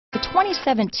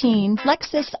2017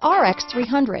 Lexus RX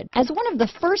 300. As one of the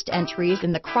first entries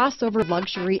in the crossover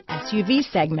luxury SUV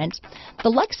segment, the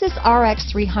Lexus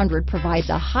RX 300 provides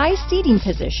a high seating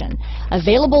position,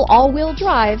 available all-wheel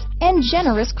drive, and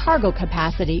generous cargo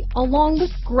capacity, along with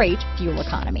great fuel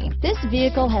economy. This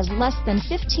vehicle has less than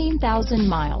 15,000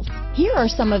 miles. Here are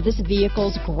some of this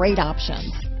vehicle's great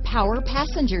options: power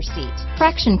passenger seat,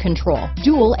 traction control,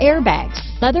 dual airbags,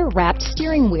 leather-wrapped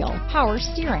steering wheel, power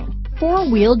steering,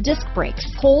 four-wheel disc brakes,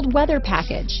 cold weather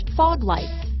package, fog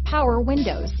lights, power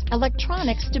windows,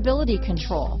 electronic stability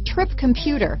control, trip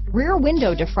computer, rear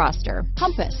window defroster,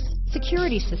 compass,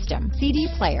 security system, CD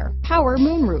player, power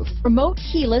moonroof, remote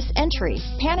keyless entry,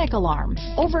 panic alarm,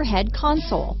 overhead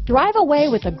console. Drive away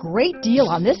with a great deal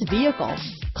on this vehicle.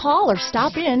 Call or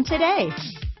stop in today.